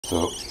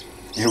So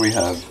here we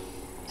have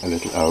a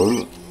little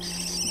owl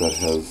that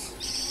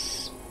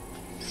is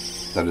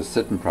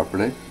sitting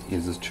properly. He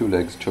has his two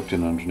legs tucked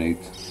in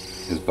underneath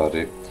his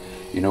body.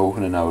 You know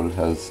when an owl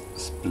has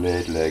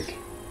splayed leg,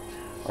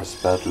 or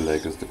spradle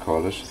leg as they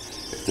call it,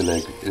 if the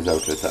leg is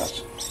out like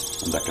that,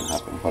 and that can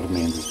happen. What it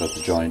means is that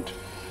the joint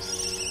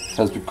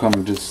has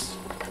become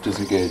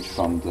disengaged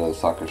from the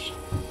socket,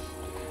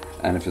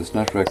 and if it's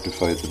not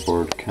rectified, the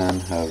bird can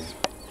have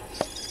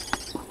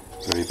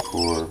very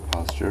poor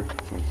posture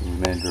for the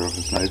remainder of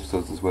his life, so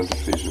it's as well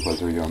defeated while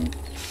they're young.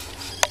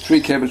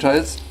 3 cable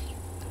ties.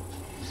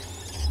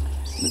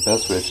 The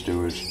best way to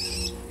do it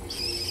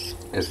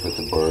is with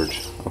the bird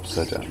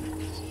upside down.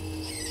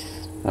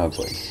 Oh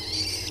boy.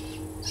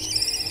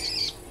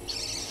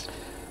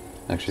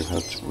 Actually,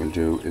 what we'll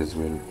do is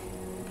we'll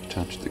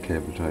attach the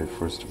cable tie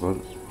first of all,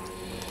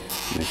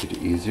 make it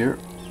easier.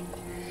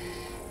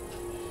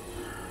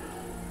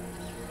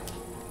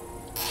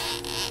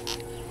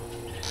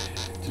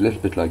 It's a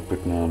little bit like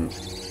putting on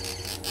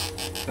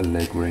a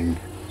leg ring.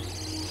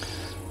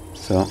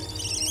 So,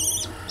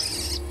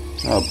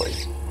 oh boy.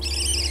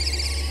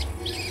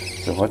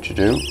 So what you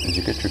do is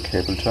you get your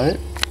cable tie,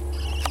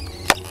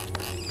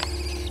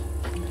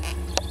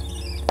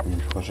 and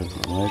you put it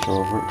right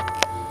over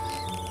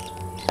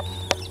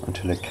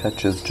until it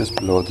catches just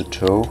below the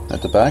toe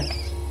at the back,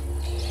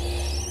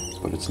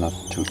 but it's not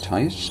too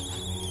tight.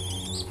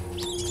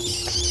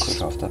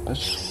 Cut off that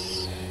bit.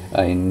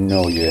 I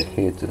know you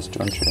hate this,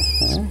 don't you?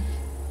 Huh?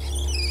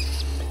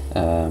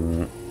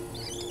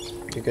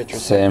 You get your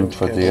same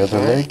for the other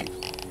leg.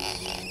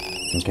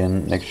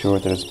 Again, make sure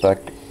that it's back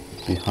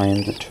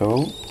behind the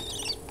toe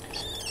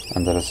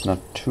and that it's not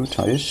too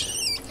tight,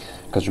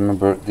 because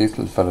remember, these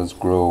little fellas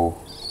grow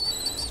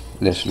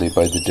literally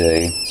by the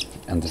day,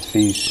 and the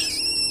feet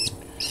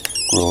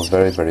grow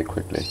very, very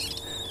quickly.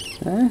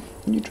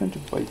 You're trying to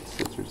bite the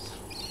scissors.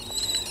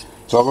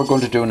 So what we're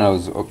going to do now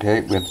is, okay,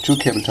 we have 2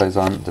 cable ties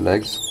on the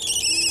legs.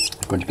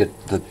 I'm going to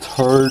get the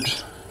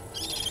 3rd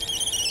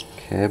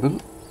cable.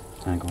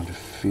 I'm going to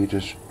feed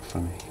it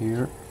from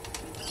here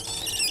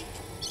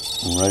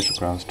right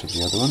across to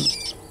the other one.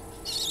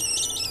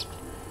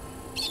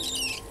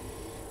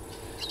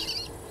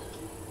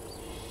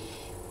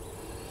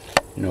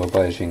 No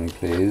biting,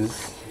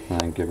 please.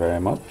 Thank you very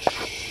much.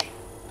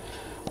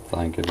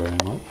 Thank you very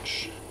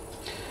much.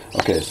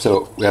 Okay,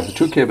 so we have the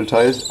 2 cable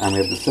ties and we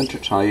have the center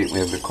tie. We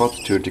have caught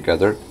the 2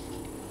 together.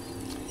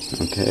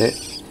 Okay,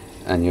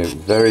 and you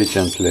very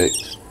gently,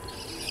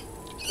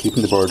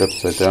 keeping the bird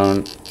upside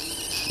down,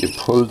 you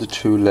pull the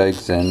 2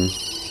 legs in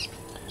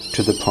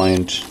to the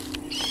point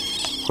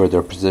where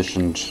they're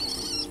positioned.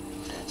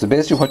 So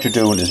basically what you're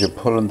doing is you're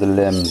pulling the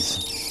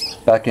limbs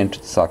back into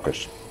the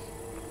socket,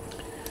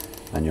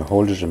 and you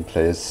hold it in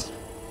place,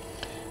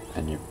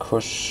 and you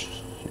cut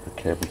your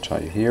cable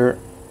tie here.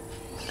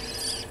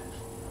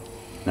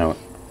 Now,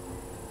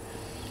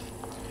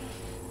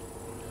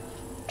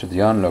 to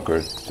the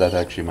onlookers, that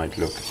actually might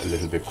look a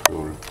little bit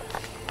cruel,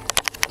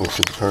 but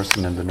to the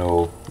person in the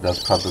know,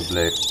 that's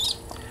probably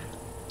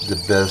the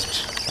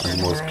best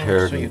and most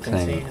caring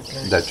thing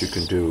that you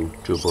can do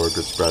to a bird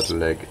with spradle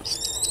leg.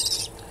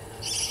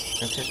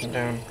 I'm sitting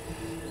down.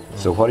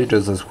 So what he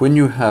does is, when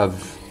you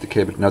have the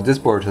cable, now this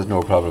bird has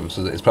no problem,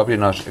 so it's probably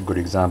not a good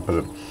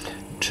example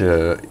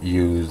to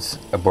use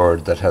a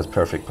bird that has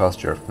perfect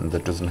posture and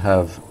that doesn't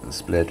have a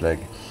splayed leg.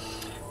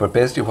 But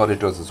basically what it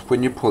does is,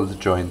 when you pull the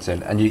joints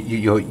in and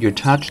you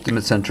attach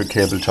the center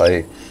cable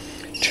tie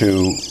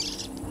to,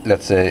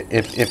 let's say,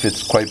 if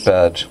it's quite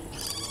bad,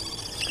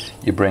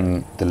 you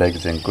bring the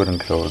legs in good and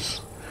close,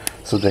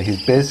 so that he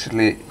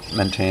basically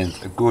maintains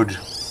a good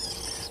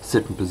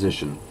sitting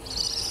position.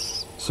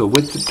 So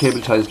with the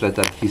cable ties like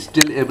that, he's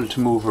still able to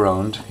move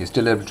around, he's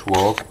still able to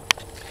walk,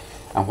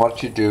 and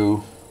what you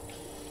do,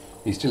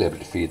 he's still able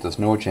to feed. There's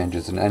no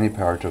changes in any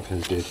part of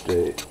his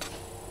day-to-day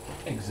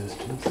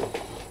existence.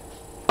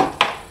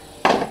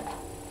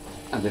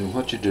 And then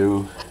what you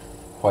do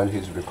while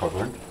he's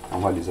recovering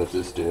and while he's at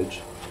this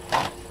stage,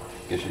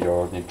 get your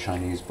ordinary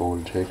Chinese bowl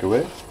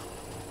takeaway,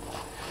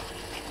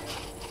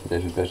 a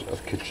little bit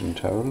of kitchen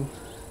towel.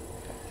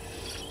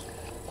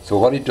 So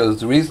what he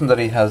does, the reason that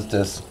he has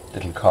this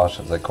little cot,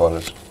 as I call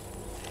it,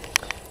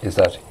 is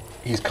that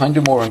he's kind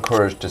of more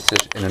encouraged to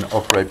sit in an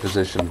upright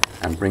position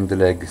and bring the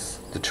legs,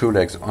 the 2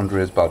 legs under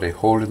his body,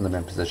 holding them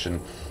in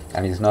position,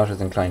 and he's not as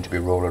inclined to be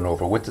rolling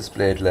over. With the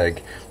splayed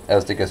leg,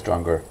 as they get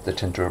stronger, they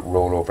tend to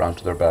roll over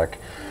onto their back,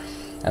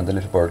 and the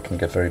little bird can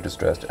get very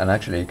distressed, and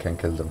actually can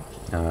kill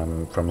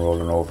them from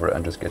rolling over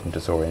and just getting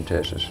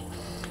disorientated.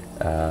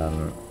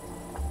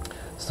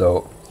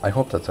 So I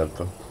hope that's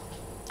helpful,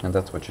 and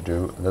that's what you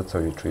do, and that's how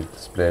you treat the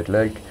splayed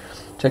leg.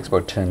 It takes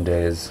about 10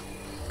 days,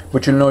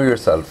 but you'll know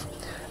yourself.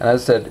 And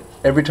as I said,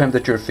 every time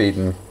that you're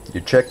feeding,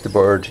 you check the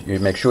bird, you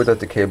make sure that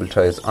the cable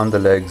ties on the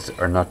legs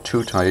are not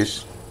too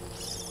tight.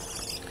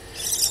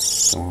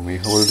 So when we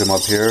hold them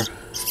up here,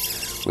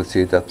 we'll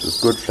see that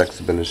there's good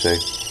flexibility.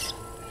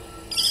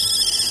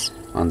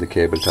 on the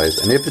cable ties.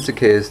 And if it's a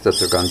case that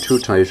they're gone too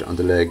tight on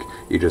the leg,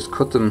 you just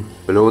cut them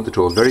below the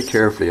toe very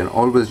carefully, and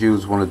always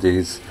use one of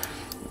these,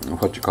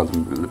 what you call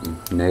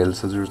them, nail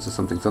scissors or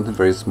something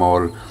very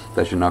small,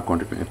 that you're not going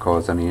to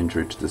cause any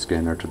injury to the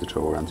skin or to the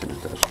toe or anything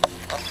like that.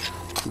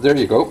 So there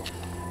you go.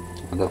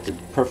 And that's a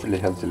perfectly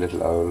healthy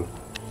little owl.